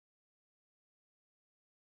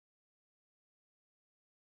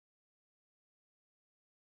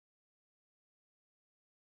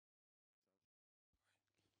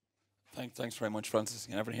Thanks very much, Francis.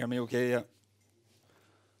 Can everyone hear me okay? Yeah.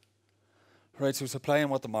 Right, so supply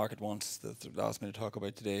and what the market wants that they've asked me to talk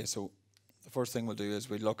about today. So the first thing we'll do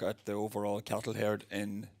is we look at the overall cattle herd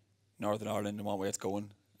in Northern Ireland and what way it's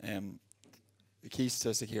going. The key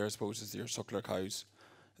statistic here, I suppose, is your suckler cows.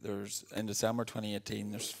 In December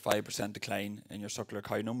 2018, there's 5% decline in your suckler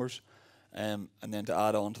cow numbers. And then to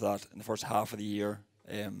add on to that, in the first half of the year,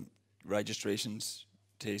 registrations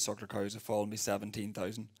to suckler cows have fallen by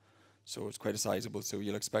 17,000. So it's quite a sizable. So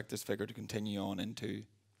you'll expect this figure to continue on into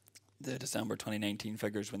the December 2019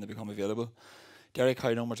 figures when they become available. Dairy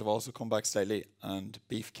cow numbers have also come back slightly, and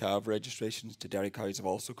beef calf registrations to dairy cows have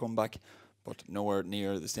also come back, but nowhere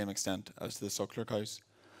near the same extent as the suckler cows.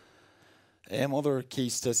 Other key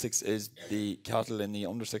statistics is the cattle in the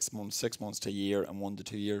under 6 months, 6 months to a year, and 1 to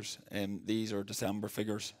 2 years. These are December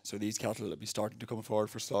figures, so these cattle will be starting to come forward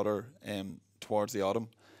for slaughter towards the autumn.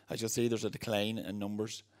 As you'll see, there's a decline in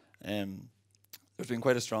numbers. There's been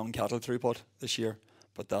quite a strong cattle throughput this year,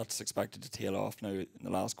 but that's expected to tail off now in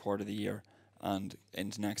the last quarter of the year and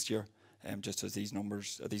into next year, just as these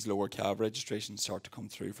numbers, these lower calf registrations start to come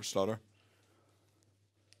through for slaughter.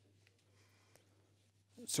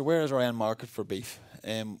 So where is our end market for beef?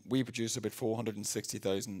 We produce about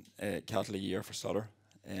 460,000 cattle a year for slaughter.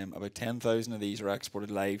 About 10,000 of these are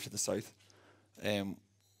exported live to the south,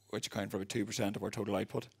 which account for about 2% of our total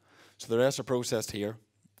output. So the rest are processed here.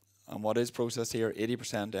 And what is processed here,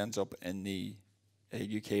 80% ends up in the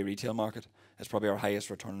UK retail market. It's probably our highest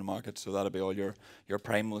returning market, so that'll be all your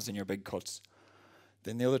primals and your big cuts.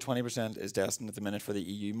 Then the other 20% is destined at the minute for the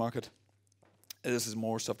EU market. This is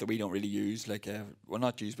more stuff that we don't really use, like, well,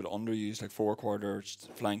 not used, but underused, like forequarters,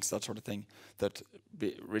 flanks, that sort of thing, that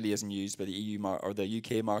really isn't used by the EU or the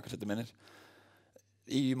UK market at the minute.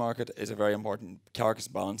 The EU market is a very important carcass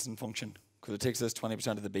balancing function, because it takes this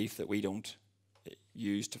 20% of the beef that we don't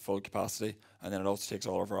use to full capacity, and then it also takes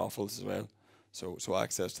all of our offals as well. So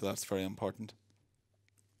access to that's very important.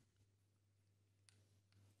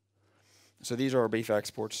 So these are our beef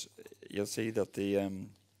exports. You'll see that the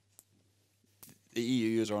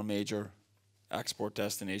EU is our major export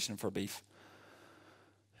destination for beef.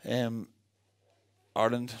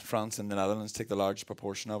 Ireland, France and the Netherlands take the largest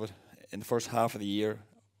proportion of it. In the first half of the year,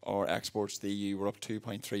 our exports to the EU were up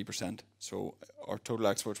 2.3%. So our total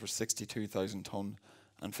exports were 62,000 tonne,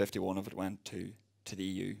 and 51 of it went to the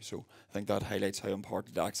EU. So I think that highlights how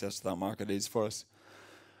important access to that market is for us.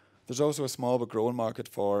 There's also a small but growing market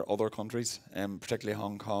for other countries, particularly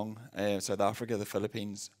Hong Kong, South Africa, the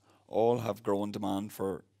Philippines. All have growing demand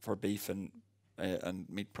for beef and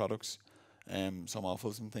meat products, some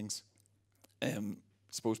offals and things.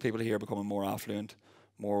 Suppose people here are becoming more affluent,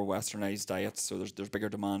 more westernized diets, so there's bigger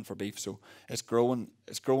demand for beef. So it's growing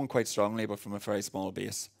quite strongly, but from a very small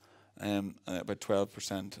base. About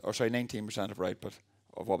 12%, or sorry, 19% of our output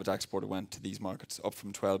of what was exported went to these markets, up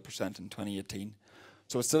from 12% in 2018.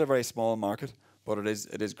 So it's still a very small market, but it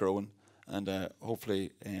is growing, and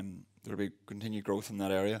hopefully there'll be continued growth in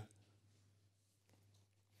that area.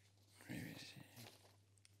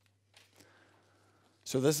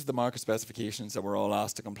 So this is the market specifications that we're all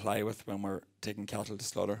asked to comply with when we're taking cattle to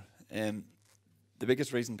slaughter. The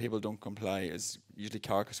biggest reason people don't comply is usually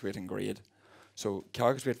carcass weight and grade. So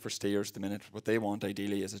carcass weight for steers at the minute, what they want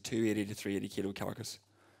ideally is a 280 to 380 kilo carcass.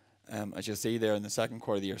 As you'll see there in the second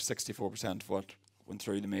quarter of the year, 64% of what went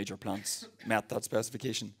through the major plants met that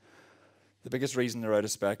specification. The biggest reason they're out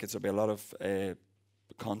of spec is there'll be a lot of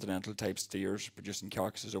continental type steers producing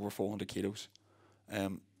carcasses over 400 kilos.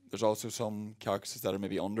 There's also some carcasses that are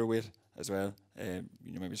maybe underweight as well,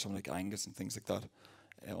 maybe something like Angus and things like that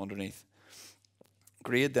underneath.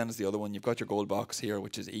 Grade then is the other one. You've got your gold box here,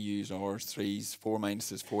 which is EUs, Rs, 3s, 4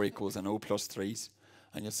 minuses, 4 equals, and O plus 3s.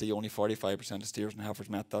 And you'll see only 45% of steers and heifers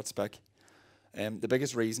met that spec. The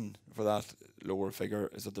biggest reason for that lower figure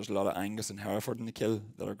is that there's a lot of Angus and Hereford in the kill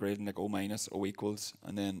that are grading like O minus, O equals,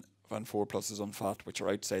 and then 4 pluses on fat, which are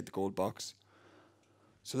outside the gold box.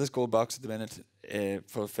 So this gold box at the minute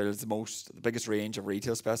fulfills the biggest range of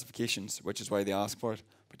retail specifications, which is why they ask for it.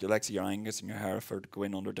 But your likes of your Angus and your Hereford go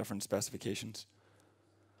in under different specifications.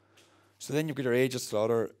 So then you've got your age of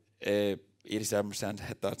slaughter, 87%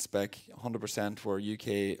 hit that spec, 100% were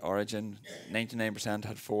UK origin, 99%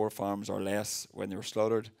 had 4 farms or less when they were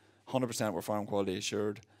slaughtered, 100% were farm quality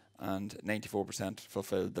assured, and 94%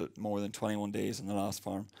 fulfilled more than 21 days in the last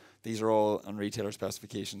farm. These are all on retailer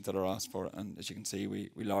specifications that are asked for, and as you can see,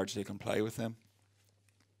 we largely comply with them.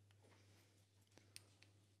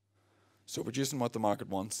 So producing what the market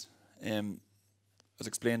wants. As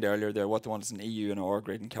explained earlier there, what they want is an EU and OR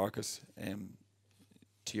grading carcass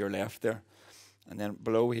to your left there. And then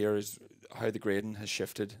below here is how the grading has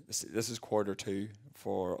shifted. This is quarter 2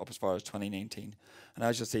 for up as far as 2019. And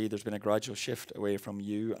as you'll see, there's been a gradual shift away from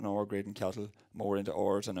U and R grading cattle more into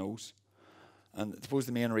R's and O's. And I suppose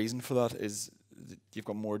the main reason for that is you've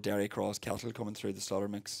got more dairy cross cattle coming through the slaughter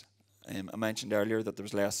mix. I mentioned earlier that there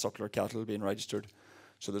was less suckler cattle being registered.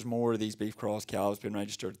 So there's more of these beef cross calves being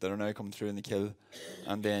registered that are now coming through in the kill.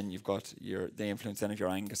 And then you've got the influence then of your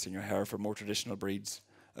Angus and your Hereford, more traditional breeds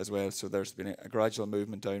as well. So there's been a gradual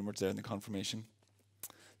movement downwards there in the conformation.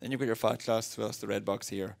 Then you've got your fat class, so that's the red box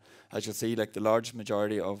here. As you'll see, like the large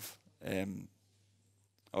majority of prime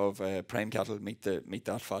cattle meet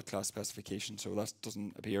that fat class specification, so that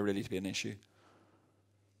doesn't appear really to be an issue.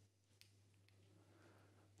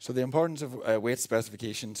 So the importance of weight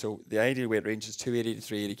specification, so the ideal weight range is 280 to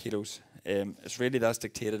 380 kilos. It's really that's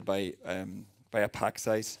dictated by a pack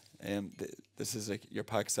size. This is like your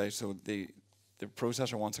pack size, so the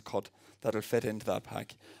processor wants a cut that'll fit into that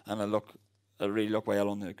pack, and it'll really look well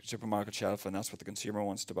on the supermarket shelf, and that's what the consumer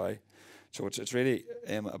wants to buy. So it's really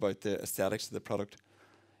about the aesthetics of the product.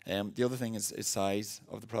 The other thing is size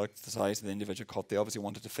of the product, the size of the individual cut. They obviously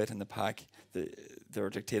want it to fit in the pack. They're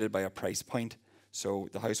dictated by a price point. So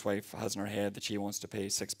the housewife has in her head that she wants to pay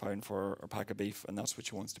 £6 for a pack of beef, and that's what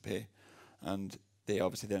she wants to pay. And they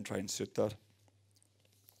obviously then try and suit that.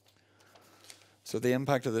 So the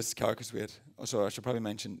impact of this carcass weight, so I should probably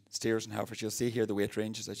mention steers and heifers. You'll see here the weight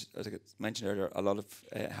ranges, as I mentioned earlier, a lot of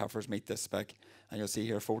heifers meet this spec. And you'll see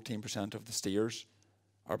here 14% of the steers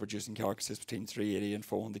are producing carcasses between 380 and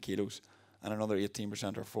 400 kilos, and another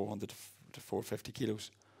 18% are 400 to 450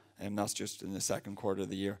 kilos. And that's just in the second quarter of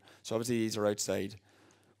the year. So obviously these are outside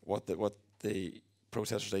what the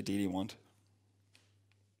processors ideally want.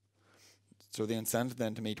 So the incentive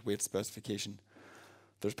then to meet weight specification.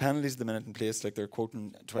 There's penalties at the minute in place, like they're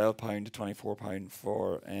quoting £12 to £24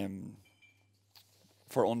 for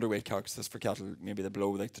underweight carcasses for cattle, maybe the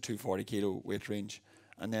below like the 240 kilo weight range.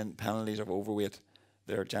 And then penalties of overweight,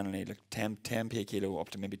 they're generally like 10p a kilo up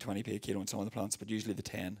to maybe 20p a kilo in some of the plants, but usually the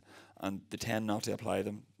 10. And they tend not to apply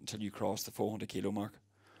them until you cross the 400 kilo mark.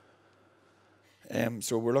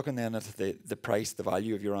 So we're looking then at the price, the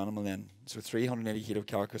value of your animal then. So 380 kilo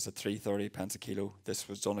carcass at 330 pence a kilo. This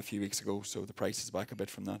was done a few weeks ago, so the price is back a bit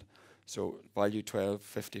from that. So value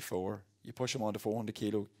 12.54. You push him on to 400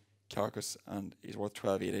 kilo carcass and he's worth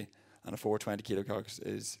 12.80, and a 420 kilo carcass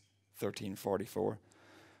is 13.44.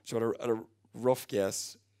 So at a rough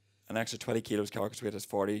guess, an extra 20 kilos carcass weight is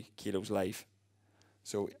 40 kilos live.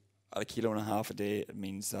 So at 1.5 kilos a day, it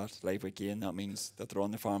means that live weight gain, that means that they're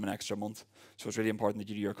on the farm an extra month. So it's really important that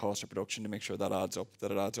you do your cost of production to make sure that adds up,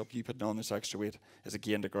 You putting on this extra weight, is it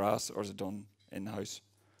gained to grass or is it done in the house?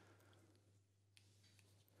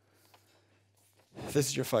 This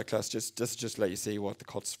is your fat class, this is just to let you see what the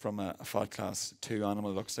cuts from a fat class 2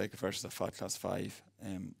 animal looks like versus a fat class 5.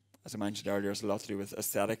 As I mentioned earlier, it's a lot to do with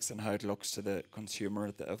aesthetics and how it looks to the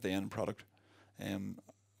consumer of the end product.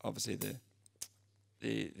 Obviously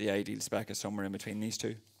the ideal spec is somewhere in between these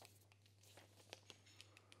two.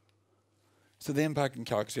 So the impact in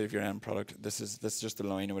carcass weight of your end product, this is just the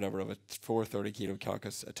line or whatever of a 430 kilo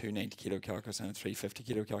carcass, a 290 kilo carcass, and a 350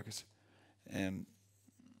 kilo carcass.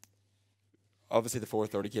 Obviously the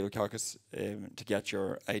 430 kilo carcass, to get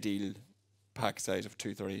your ideal pack size of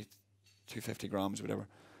 230, 250 grams, whatever,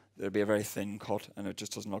 there'll be a very thin cut and it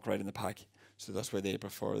just doesn't look right in the pack. So that's why they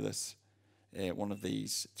prefer this, one of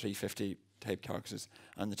these 350 type carcasses.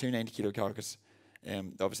 And the 290 kilo carcass,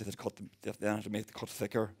 obviously they have to make the cut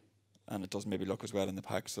thicker, and it doesn't maybe look as well in the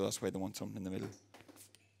pack, so that's why they want something in the middle.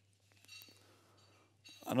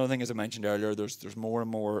 Another thing, as I mentioned earlier, there's more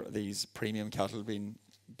and more of these premium cattle being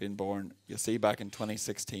born. You'll see back in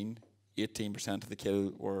 2016, 18% of the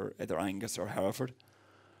kill were either Angus or Hereford,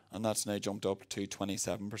 and that's now jumped up to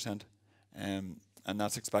 27%. And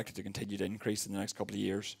that's expected to continue to increase in the next couple of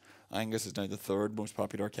years. Angus is now the 3rd most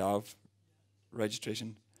popular calf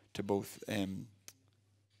registration to both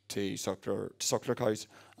to suckler cows,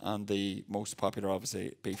 and the most popular,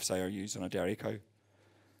 obviously, beef sire used on a dairy cow.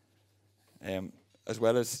 As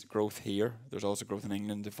well as growth here, there's also growth in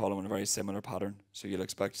England following a very similar pattern. So you'll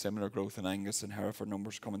expect similar growth in Angus and Hereford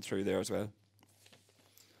numbers coming through there as well.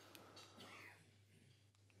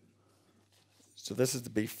 So this is the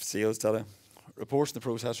beef sales data. Reports from the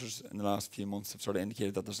processors in the last few months have sort of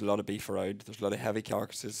indicated that there's a lot of beef around. There's a lot of heavy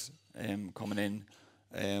carcasses coming in,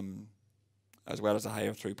 as well as a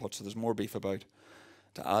higher throughput. So there's more beef about.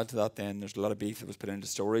 To add to that then, there's a lot of beef that was put into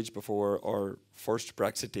storage before our first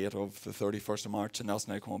Brexit date of the 31st of March, and that's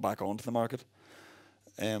now coming back onto the market.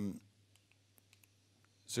 So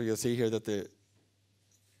you'll see here that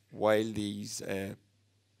while these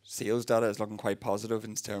sales data is looking quite positive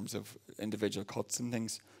in terms of individual cuts and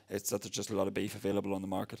things. It's that there's just a lot of beef available on the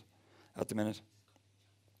market at the minute.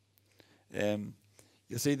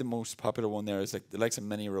 You'll see the most popular one there is like the likes of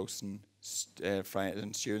mini roast and frying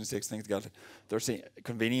and stew and steaks, things like that. They're saying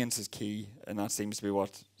convenience is key, and that seems to be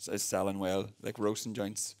what is selling well. Like roasting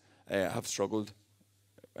joints have struggled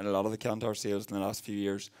in a lot of the Kantar sales in the last few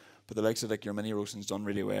years, but the likes of like your mini roasting's done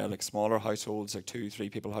really well. Like smaller households, like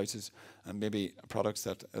 2-3 people houses, and maybe products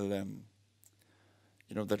that that'll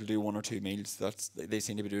do 1 or 2 meals. They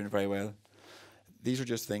seem to be doing very well. These are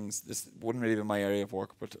just things. This wouldn't really be my area of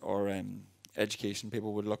work, but education.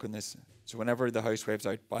 People would look in this. So whenever the housewife's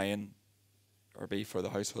out buying or beef for the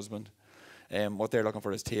house husband, what they're looking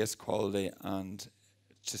for is taste, quality, and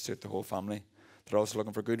to suit the whole family. They're also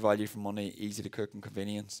looking for good value for money, easy to cook, and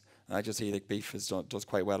convenience. And I just see like beef does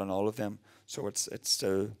quite well on all of them. So it's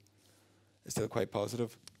still quite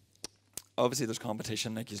positive. Obviously, there's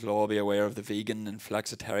competition. Like you'll all be aware of the vegan and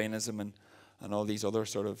flexitarianism and all these other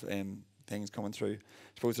sort of things coming through.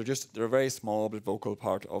 I suppose they're a very small but vocal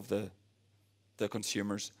part of the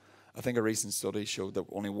consumers. I think a recent study showed that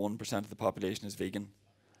only 1% of the population is vegan.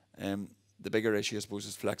 The bigger issue, I suppose,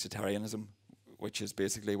 is flexitarianism, which is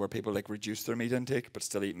basically where people like reduce their meat intake but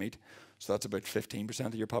still eat meat. So that's about 15%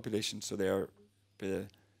 of your population. So they are the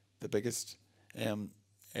biggest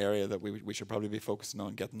area that we should probably be focusing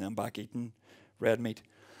on, getting them back eating red meat.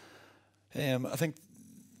 I think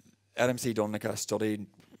LMC done like a study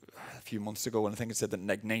a few months ago, and I think it said that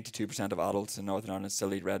like 92% of adults in Northern Ireland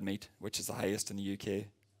still eat red meat, which is the highest in the UK.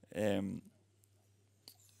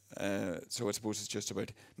 So I suppose it's just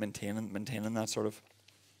about maintaining that sort of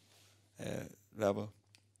level.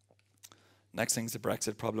 Next thing is the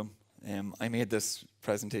Brexit problem. I made this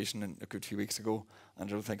presentation a good few weeks ago, and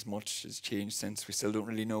I don't think much has changed since. We still don't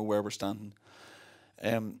really know where we're standing.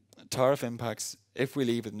 Tariff impacts. If we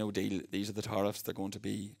leave with no deal, these are the tariffs that are going to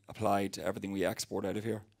be applied to everything we export out of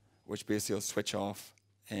here, which basically will switch off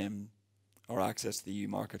our access to the EU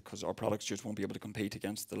market, because our products just won't be able to compete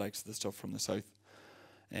against the likes of the stuff from the south,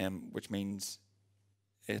 which means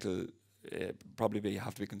it'll probably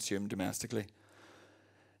have to be consumed domestically.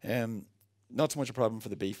 Not so much a problem for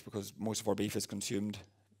the beef, because most of our beef is consumed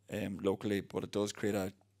locally, but it does create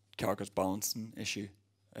a carcass balancing issue,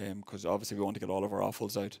 because obviously we want to get all of our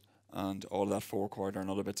offals out and all of that forequarter and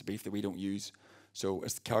other bits of beef that we don't use. So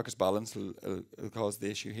it's the carcass balance will cause the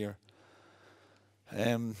issue here.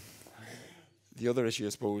 The other issue, I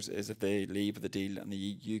suppose, is if they leave the deal and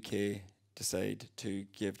the UK decide to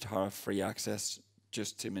give tariff-free access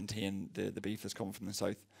just to maintain the beef that's coming from the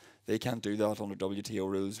south. They can't do that under WTO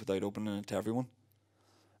rules without opening it to everyone.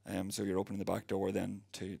 So you're opening the back door then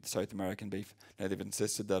to the South American beef. Now they've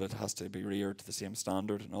insisted that it has to be reared to the same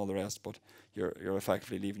standard and all the rest, but you're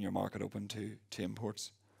effectively leaving your market open to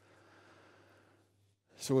imports.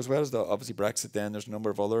 So as well as obviously Brexit, then there's a number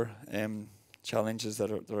of other challenges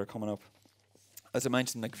that are coming up. As I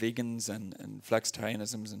mentioned, like vegans and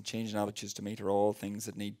flexitarianisms and changing attitudes to meat are all things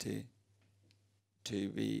that need to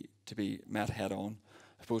be met head on.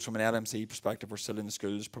 I suppose from an LMC perspective, we're still in the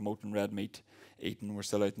schools promoting red meat eating. We're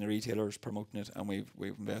still out in the retailers promoting it, and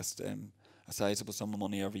we've invested a sizable sum of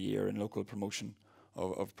money every year in local promotion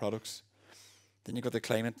of products. Then you've got the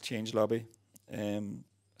climate change lobby. I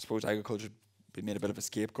suppose agriculture be made a bit of a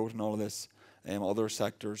scapegoat in all of this. Other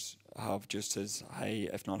sectors have just as high,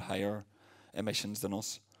 if not higher, emissions than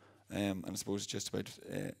us, and I suppose it's just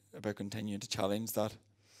about continuing to challenge that.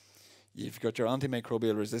 You've got your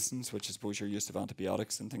antimicrobial resistance, which I suppose your use of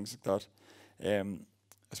antibiotics and things like that.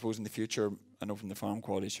 I suppose in the future, I know from the farm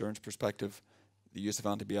quality assurance perspective, the use of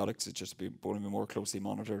antibiotics is just going to be more closely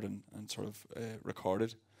monitored and sort of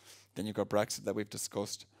recorded. Then you've got Brexit that we've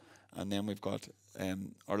discussed, and then we've got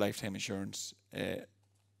our lifetime insurance. This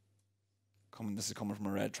is coming from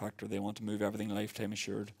a red tractor. They want to move everything lifetime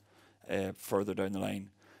assured further down the line.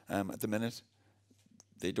 At the minute,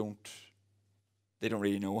 they don't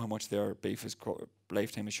really know how much their beef is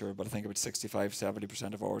lifetime assured, but I think about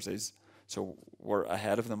 65-70% of ours is. So we're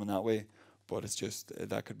ahead of them in that way, but it's just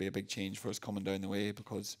that could be a big change for us coming down the way,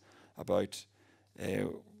 because about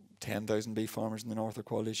 10,000 beef farmers in the north are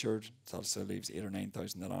quality assured. So that still leaves 8,000 or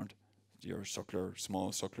 9,000 that aren't. Your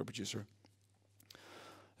small suckler producer.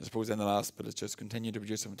 I suppose then the last bit is just continue to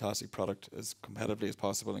produce a fantastic product as competitively as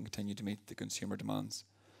possible and continue to meet the consumer demands,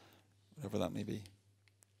 whatever that may be.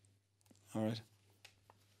 All right.